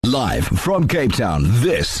Live from Cape Town,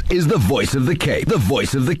 this is the Voice of the Cape. The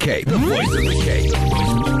Voice of the Cape. The Voice of the Cape.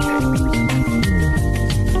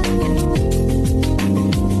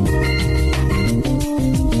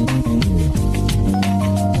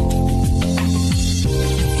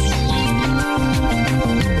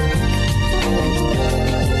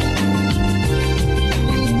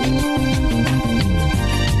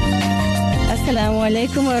 Assalamu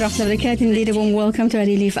alaikum wa rahmatullahi wa barakatuh. Indeed, a warm welcome to our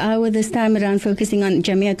Relief Hour, this time around focusing on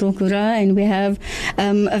Jam Eyyatul Quraa, and we have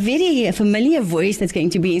a very familiar voice that's going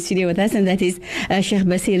to be in studio with us, and that is Shaykh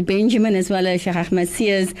Bassier Benjamin as well as Shaykh Achmat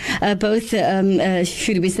Siers, both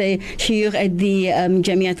should we say Shaykh at the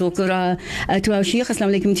Jam Eyyatul Quraa. To our Shaykh,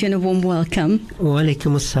 assalamu alaikum, to you, and a warm welcome. Wa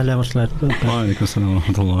alaikum assalam wa rahmatullah. Wa alaikum assalam wa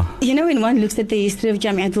rahmatullah. You know, when one looks at the history of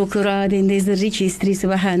Jam Eyyatul Quraa, then there's a rich history,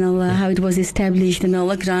 subhanallah, how it was established and all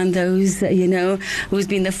around those, who's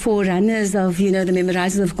been the forerunners of, the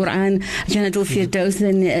memorizers of Quran, Jannatul Firdaus,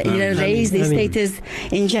 and, raised their status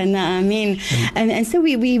in Jannah, Ameen. And so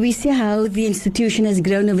we see how the institution has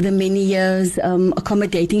grown over the many years,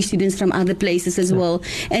 accommodating students from other places as well,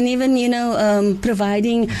 and even,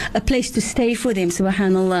 providing a place to stay for them,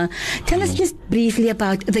 subhanallah. Tell us just briefly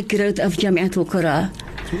about the growth of Jam Eyyatul Quraa.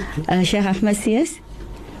 Shaykh Ahmad Siers.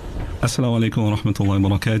 Assalamu alaikum wa rahmatullahi wa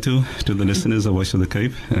barakatuh to the listeners of Voice of the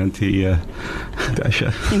Cape and to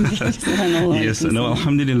Ayesha. Yes, no,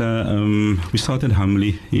 alhamdulillah, we started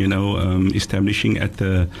humbly, establishing at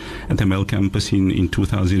the male campus in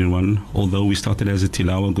 2001, although we started as a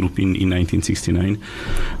Tilawa group in 1969,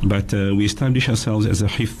 but we established ourselves as a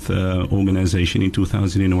Hifth organization in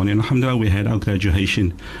 2001, and alhamdulillah we had our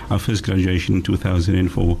first graduation in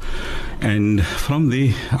 2004, and from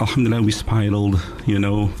there, alhamdulillah, we spiraled,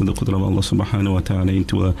 with the of Allah subhanahu wa ta'ala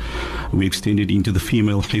we extended into the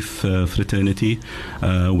female Hifth fraternity.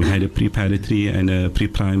 We had a preparatory and a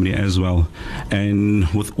pre-primary as well, and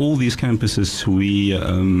with all these campuses we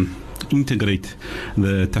integrate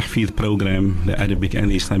the Tahfidh program, the Arabic and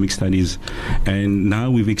the Islamic studies, and now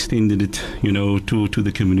we've extended it to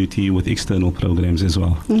the community with external programs as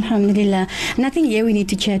well. Alhamdulillah. And I think here we need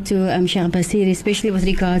to chat to Shaykh Bassier, especially with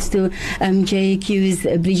regards to JQ's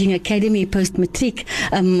Bridging Academy post-matric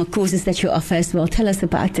courses that you offer as well. Tell us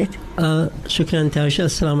about it. Shukran, Ayesha.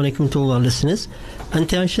 Assalamu alaikum to all our listeners.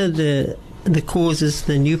 And Ayesha, the courses,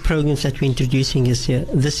 the new programs that we're introducing this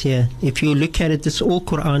year, if you look at it, it's all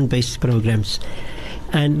Quran-based programs.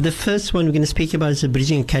 And the first one we're going to speak about is the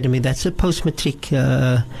Bridging Academy. That's a post-matric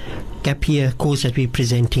gap year course that we're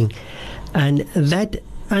presenting. And that,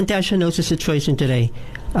 Aunt Ayesha knows the situation today.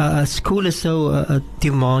 School is so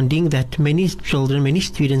demanding that many children, many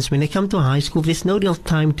students, when they come to high school, there's no real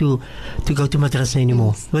time to go to madrasa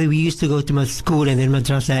anymore. Where we used to go to school and then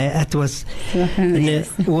madrasa, that was in the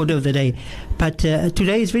order of the day. But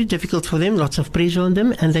today is very difficult for them, lots of pressure on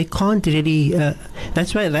them, and they can't really,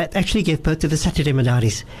 that's why that actually gave birth to the Saturday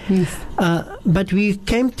Madaris. Yes. But we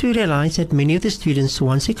came to realize that many of the students,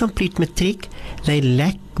 once they complete matric, they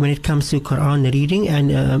lack when it comes to Quran reading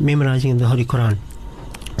and memorizing the Holy Quran.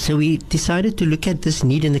 So we decided to look at this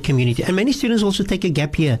need in the community. And many students also take a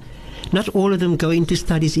gap year. Not all of them go into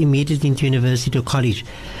studies immediately into university or college.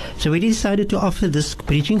 So we decided to offer this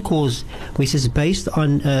bridging course, which is based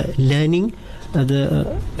on learning the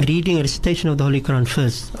reading and recitation of the Holy Quran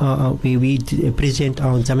first. We present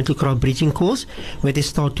our Jam Eyyatul Quraa bridging course, where they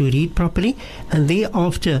start to read properly, and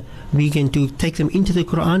thereafter we're going to take them into the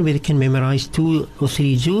Quran, where they can memorize 2 or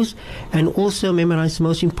 3 juz, and also memorize the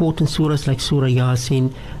most important surahs like Surah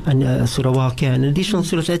Yasin and Surah Waqia and additional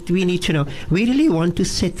surahs that we need to know. We really want to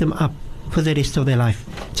set them up for the rest of their life.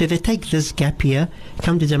 So they take this gap year,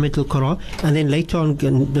 come to Jam Eyyatul Quraa, and then later on,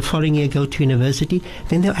 the following year, go to university.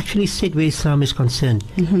 Then they're actually set where Islam is concerned.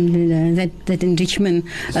 Alhamdulillah, that enrichment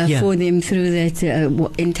for them through that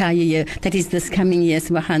entire year. That is this coming year,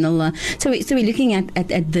 subhanallah. So we're looking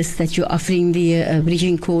at this, that you're offering the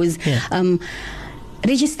bridging course. Yeah.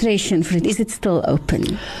 Registration for it, is it still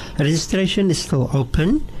open? Registration is still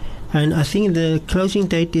open, and I think the closing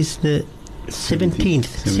date is the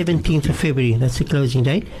 17th of February. That's the closing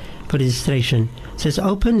date for registration. So it's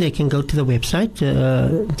open. They can go to the website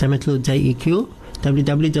JEQ,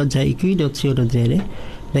 www.jeq.co.za.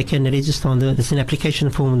 They can register on there's an application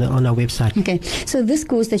form on our website. Okay, so this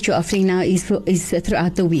course that you're offering now is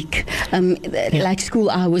throughout the week, like school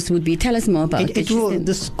hours would be. Tell us more about it.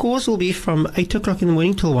 This course will be from 8 o'clock in the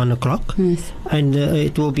morning till 1 o'clock. Yes. And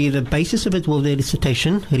it will be, the basis of it will be the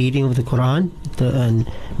recitation, reading of the Quran, and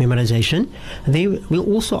memorization. They will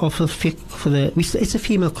also offer fiqh for it's a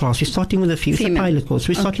female class. We're starting with it's a pilot course.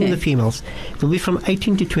 We're starting with the females. It will be from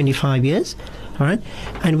 18 to 25 years. All right,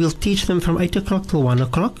 and we'll teach them from 8 o'clock till 1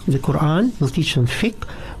 o'clock the Quran. We'll teach them fiqh.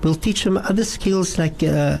 We'll teach them other skills like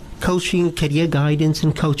coaching, career guidance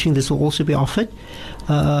and coaching. This will also be offered.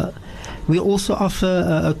 We also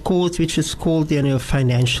offer a course which is called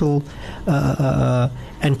financial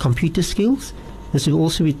and computer skills. This will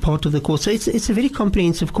also be part of the course. So it's a very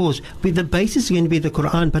comprehensive course. With the basis is going to be the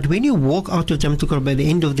Quran, but when you walk out of Jam Eyyatul Quraa by the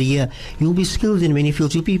end of the year, you'll be skilled in many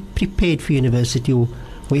fields. You'll be prepared for university or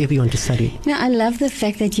wherever you want to study. Now, I love the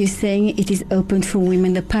fact that you're saying it is open for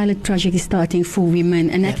women. The pilot project is starting for women.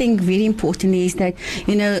 And I think very important is that,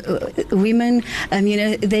 women,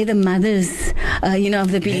 they're the mothers,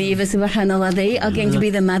 of the believers, subhanAllah. They are going to be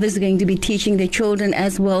the mothers going to be teaching their children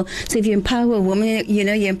as well. So if you empower a woman, you're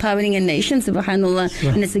empowering a nation,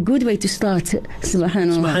 subhanAllah. And it's a good way to start,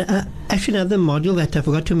 subhanAllah. Actually, another module that I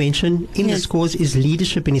forgot to mention in this course is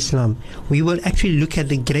leadership in Islam. We will actually look at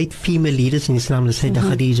the great female leaders in Islam, the Sayyidah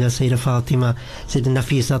Khadija, Sayyidah Fatima, Sayyidah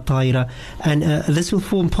Nafisa, Tahira, and this will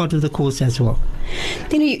form part of the course as well.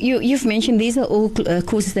 Then you've mentioned these are all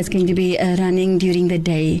courses that's going to be running during the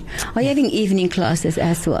day. Are you having evening classes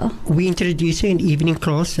as well? We're introducing an evening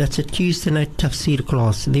class. That's a Tuesday night tafsir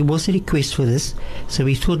class. There was a request for this, so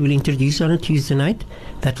we thought we'll introduce on a Tuesday night.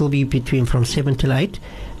 That will be from 7 till 8,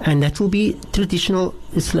 and that will be traditional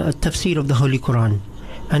tafsir of the Holy Quran.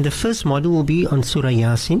 And the first module will be on Surah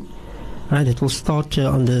Yasin. Right, it will start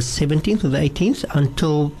on the 17th or the 18th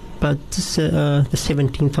until about the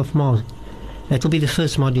 17th of March. That will be the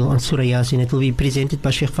first module on Surah Yasin. It will be presented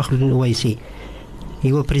by Shaykh Uwaisi.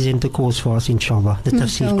 He will present the course for us, inshallah, the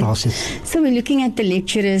tafsir classes. So we're looking at the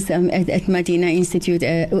lecturers at Medina Institute,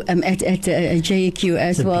 at JQ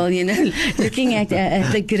as well, looking at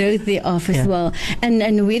the growth thereof as well.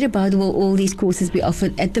 And whereabout will all these courses be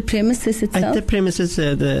offered? At the premises itself? At the premises,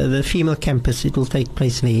 the female campus, it will take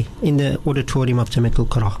place there in the auditorium of Jam Eyyatul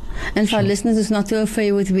Quraa. And for our listeners who's not too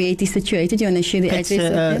afraid with where it is situated, you want to share the address with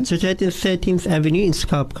them? It's situated at 13th Avenue in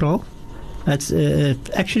Sharpeville. That's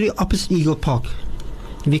actually opposite Eagle Park.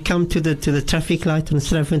 If you come to the traffic light on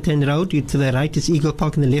Strafontein Road, to the right is Eagle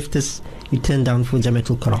Park, and the left is you turn down for Jam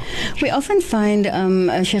Eyyatul Quraa. We often find,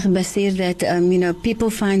 Shaykh Bassier, that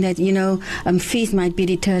people find that fees might be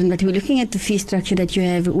determined, but we're looking at the fee structure that you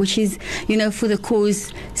have, which is for the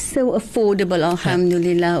course so affordable,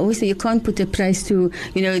 alhamdulillah. Also, you can't put a price to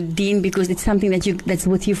Deen, because it's something that's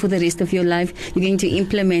with you for the rest of your life. You're going to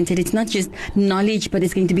implement it. It's not just knowledge, but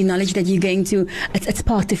it's going to be knowledge that you're going to. It's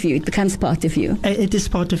part of you. It becomes part of you. It is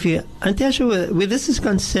part of you. And Ayesha, where this is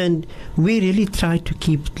concerned, we really try to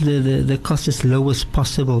keep the cost as low as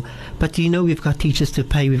possible. But we've got teachers to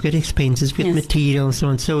pay, we've got expenses, we've got material and so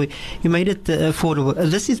on. So we made it affordable.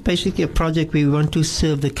 This is basically a project where we want to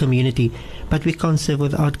serve the community, but we can't serve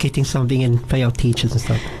without getting something and pay our teachers and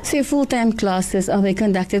stuff. So your full-time classes, are they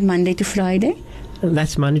conducted Monday to Friday?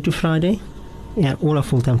 That's Monday to Friday. Yeah, all our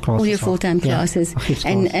full-time classes. All your full-time classes.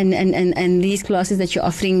 And these classes that you're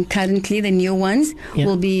offering currently, the new ones,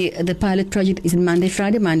 will be the pilot project is Monday,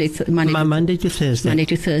 Friday, Monday to Thursday. Monday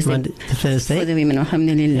to Thursday. For the women,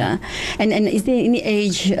 alhamdulillah. Yeah. And is there any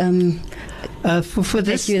age for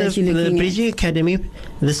this, the Bridging Academy,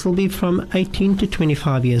 this will be from 18 to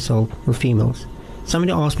 25 years old for females.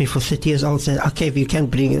 Somebody asked me for 30 years old, said, okay, if you can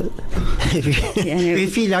bring it, if you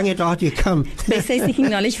feel young at heart, you come. They say seeking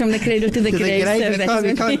knowledge from the cradle to the grave.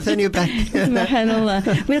 We can't turn you back.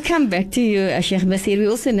 Subhanallah. We'll come back to you, Shaykh Bassier. We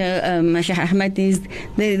also know Shaykh Ahmed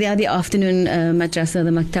they are the afternoon madrasa,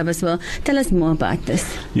 the maktab as well. Tell us more about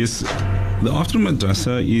this. Yes, the afternoon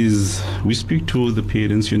madrasa is, we speak to the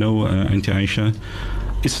parents, Auntie Ayesha.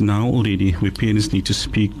 It's now already where parents need to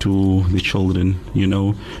speak to the children.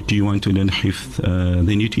 Do you want to learn hifz?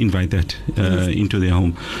 They need to invite that into their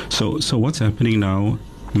home. So what's happening now?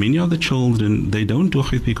 Many of the children, they don't do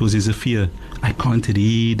hifz because there's a fear. I can't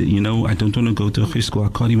read, I don't want to go to a hifz school. I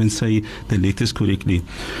can't even say the letters correctly.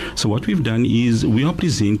 So what we've done is we are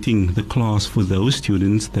presenting the class for those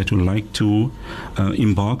students that would like to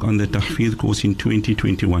embark on the tahfidh course in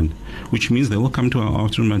 2021, which means they will come to our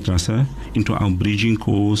afternoon madrasa into our bridging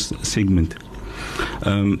course segment.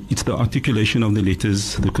 It's the articulation of the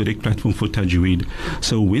letters, the correct platform for tajweed.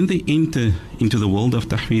 So when they enter into the world of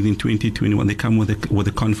tahfidh in 2021, they come with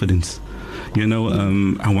a confidence.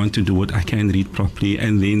 I want to do it, I can read properly,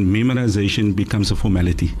 and then memorization becomes a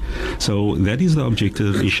formality. So that is the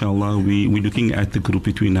objective, inshallah. We're looking at the group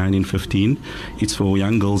between 9 and 15. It's for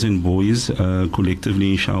young girls and boys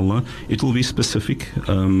collectively, inshallah. It will be specific,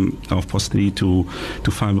 3:30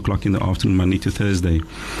 to 5 o'clock in the afternoon, Monday to Thursday.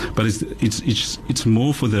 But it's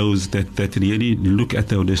more for those that really look at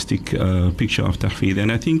the holistic picture of tahfidh.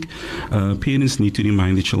 And I think parents need to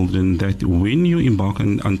remind the children that when you embark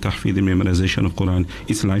on tahfidh and memorization, memorization of Quran,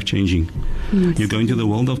 it's life-changing. You go into the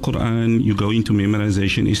world of Quran, you go into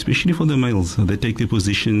memorization, especially for the males. They take their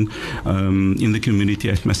position in the community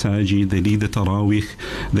at Masajid, they lead the Taraweeh,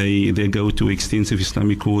 they go to extensive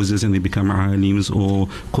Islamic courses and they become alims or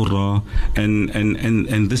Qurra,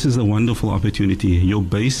 and this is a wonderful opportunity. Your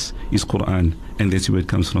base is Quran, and that's where it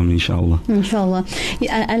comes from, inshallah. Inshallah.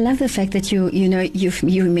 Yeah, I love the fact that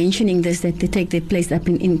you're mentioning this, that they take their place up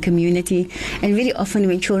in community. And very often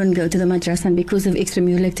when children go to the madrasa, and because of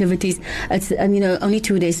extramural activities, it's only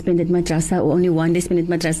 2 days spent at madrasa, or only 1 day spent at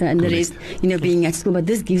madrasa, and Correct. the rest being at school. But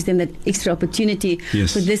this gives them that extra opportunity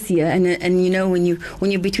Yes. for this year. And when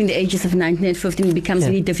you're between the ages of 19 and 15, it becomes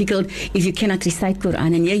really difficult if you cannot recite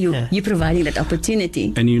Quran, and you're providing that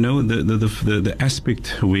opportunity. And the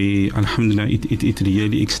aspect where, alhamdulillah, it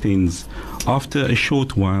really extends. After a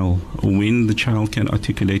short while, when the child can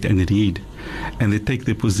articulate and read, and they take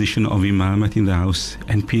the position of imamat in the house,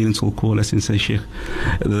 and parents will call us and say, Shaykh,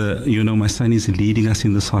 my son is leading us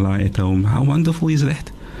in the salah at home. How wonderful is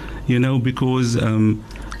that? Because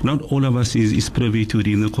not all of us is privy to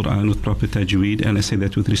reading the Quran with proper tajweed, and I say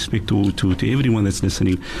that with respect to everyone that's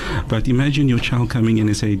listening. But imagine your child coming in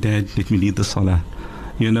and say, Dad, let me lead the salah.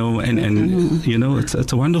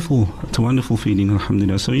 It's a wonderful feeling,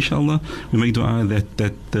 alhamdulillah. So inshallah, we make dua that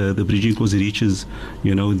the bridging course reaches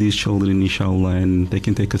these children, inshallah, and they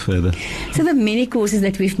can take it further. So the many courses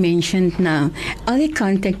that we've mentioned now, are there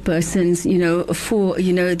contact persons for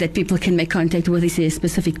that people can make contact with? Is there a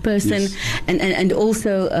specific person? Yes. And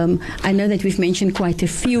also I know that we've mentioned quite a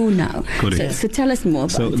few now. Correct. So tell us more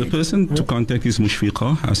about So the person to contact is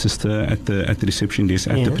Mushfiqa, our sister at the reception desk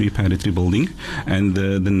at the preparatory building, and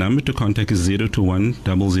the number to contact is 021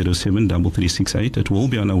 007 3368. It will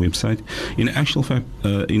be on our website. In actual fact,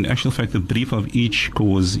 the brief of each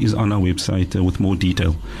course is on our website with more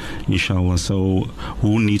detail, inshallah. So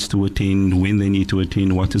who needs to attend, when they need to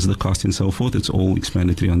attend, what is the cost, and so forth. It's all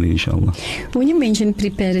explanatory on there, inshallah. When you mention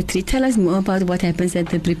preparatory, tell us more about what happens at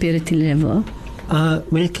the preparatory level.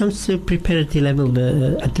 When it comes to preparatory level,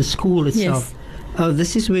 at the school itself. Yes.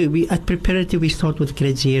 This is where at preparatory we start with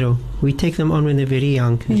grade 0. We take them on when they're very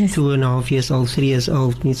young, Yes. 2.5 years old, 3 years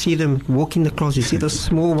old. You see them walk in the class, you see the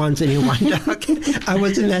small ones, and you wonder, I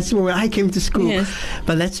wasn't that small when I came to school. Yes.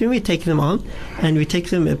 But that's when we take them on, and we take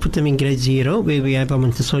them, put them in grade 0, where we have a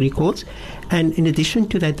Montessori course. And in addition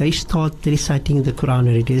to that, they start reciting the Quran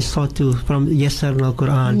already. They start from Yassarna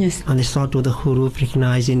al-Quran, Yes. and they start with the huruf,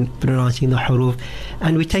 recognizing, pronouncing the huruf.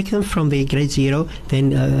 And we take them from their grade 0,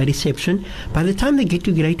 then reception. By the time they get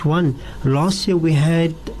to grade 1, last year we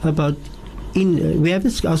had about,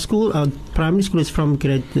 our primary school is from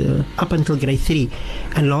grade up until grade 3,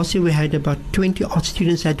 and last year we had about 20 odd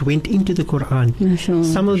students that went into the Quran. Mashallah.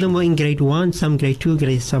 Some of them were in grade 1, some grade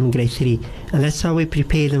 2, some grade 3, and that's how we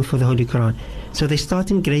prepare them for the Holy Quran. So they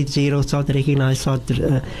start in grade 0, start recognizing, start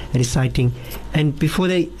reciting, and before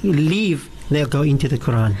they leave, they'll go into the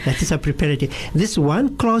Quran. That is our preparatory. This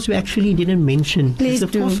one class we actually didn't mention. Please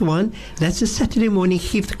it's the fourth one. That's a Saturday morning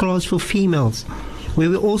hifz class for females, where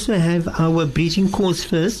we also have our bridging course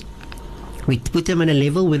first. We put them on a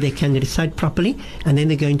level where they can recite properly, and then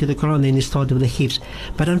they go into the Quran, and then they start with the hifz.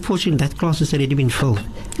 But unfortunately, that class has already been filled.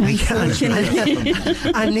 Unless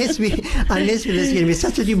this going to be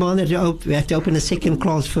such a demand that we have to open a second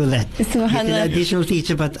class for that. With an additional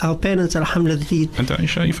teacher. But our parents, alhamdulillah, And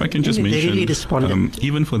Ayesha, if I can just they mention, really responded.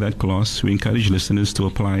 even for that class, we encourage listeners to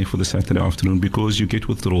apply for the Saturday afternoon, because you get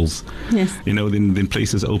withdrawals. Yes. Then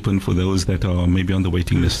places open for those that are maybe on the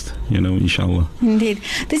waiting list, inshallah. Indeed.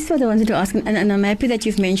 This is what I wanted to ask, and I'm happy that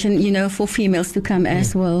you've mentioned, for females to come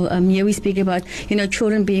as well. Here we speak about,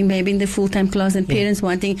 children being maybe in the full-time class, and parents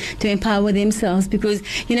wanting to empower themselves, because,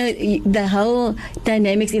 the whole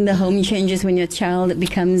dynamics in the home changes when your child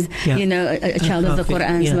becomes, a child of the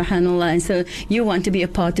Quran, subhanAllah. And so you want to be a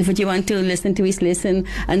part of it. You want to listen to his lesson,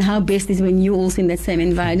 and how best is when you also in that same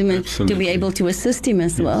environment to be able to assist him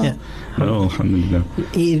as well. Yeah. Oh, alhamdulillah.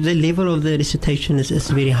 The level of the recitation is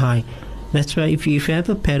very high. That's why if you have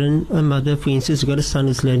a parent, a mother, for instance, got a son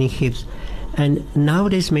who's learning hifz, and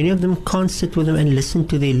nowadays many of them can't sit with them and listen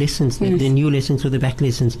to their lessons, the new lessons or the back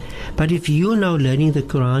lessons. But if you're now learning the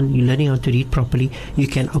Quran, you're learning how to read properly, you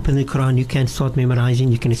can open the Quran, you can start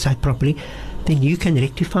memorizing, you can recite properly, then you can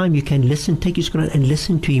rectify him, you can listen, take his Quran and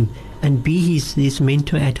listen to him, and be his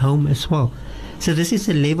mentor at home as well. So this is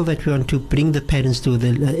the level that we want to bring the parents to.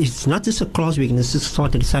 It's not just a class we can just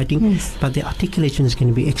start reciting, but the articulation is going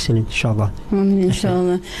to be excellent, inshallah.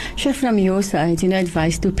 Inshallah. Shaykh, from your side,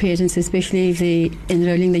 advice to parents, especially if they're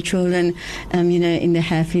enrolling the children, in the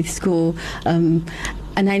Hafiz school.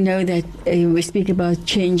 And I know that we speak about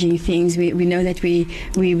changing things. We know that we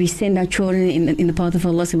send our children in the path of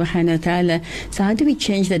Allah subhanahu wa ta'ala. So how do we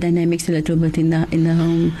change the dynamics a little bit in the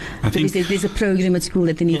home? I think there's a program at school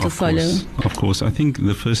that they need to follow. Of course. I think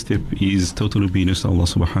the first step is total obedience to Allah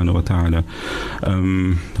subhanahu wa ta'ala.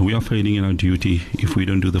 We are failing in our duty if we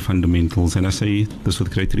don't do the fundamentals. And I say this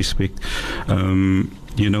with great respect.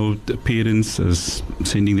 The parents as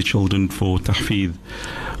sending the children for tahfidh,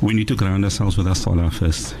 we need to ground ourselves with our salah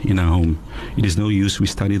first in our home. It is no use we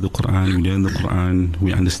study the Quran, we learn the Quran,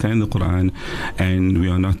 we understand the Quran, and we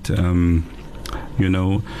are not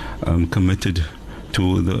committed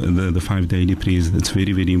to the 5 daily prayers. It's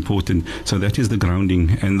very, very important. So that is the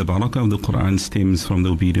grounding, and the barakah of the Quran stems from the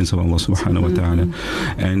obedience of Allah subhanahu wa ta'ala.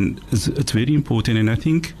 And it's very important. And I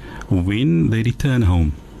think when they return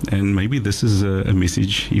home, and maybe this is a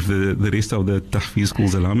message, if the rest of the tahfiz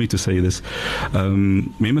schools allow me to say this,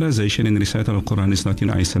 memorization and recital of Quran is not in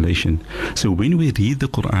isolation. So when we read the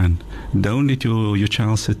Quran, don't let your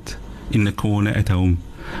child sit in the corner at home.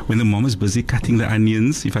 When the mom is busy cutting the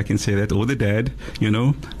onions, if I can say that, or the dad,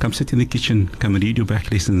 come sit in the kitchen, come read your back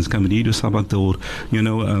lessons, come read your sabak door.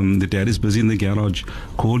 The dad is busy in the garage.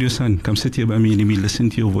 Call your son, come sit here by me, let me listen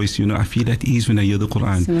to your voice. I feel at ease when I hear the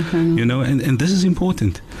Quran. And this is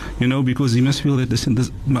important, because you must feel that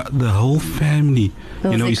the whole family,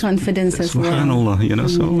 is confidence as well. Subhanallah,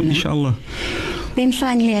 so inshallah. Then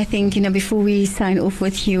finally, I think, before we sign off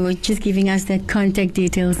with you, just giving us that contact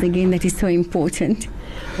details again, that is so important.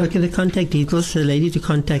 Okay, the contact details, the lady to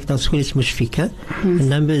contact our school is Mushfika. The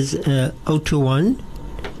number is 021,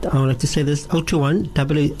 I would like to say this, 021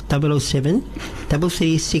 007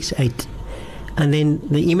 3368. And then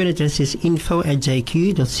the email address is info@jq.co.za.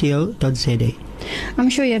 I'm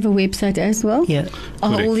sure you have a website as well. Yeah.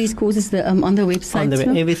 Are all these courses on the website?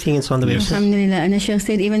 Everything is on the website. Alhamdulillah. And as Shaykh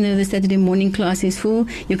said, even though the Saturday morning class is full,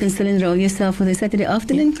 you can still enroll yourself for the Saturday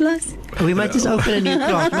afternoon class. We might just open a new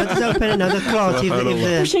class. We might just open another class.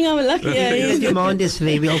 Pushing our luck, if the demand is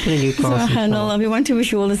there, we open a new class. SubhanAllah. We want to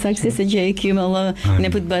wish you all the success at JQ. Allah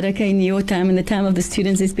put barakah in your time and the time of the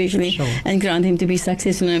students especially, and grant him to be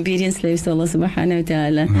successful and obedient slaves to Allah subhanahu wa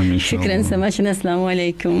ta'ala. Shukran so much, and assalamu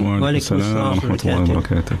alaikum. Wa alaikum assalam.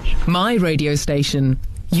 My radio station,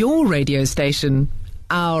 your radio station,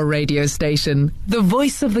 our radio station, the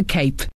voice of the Cape.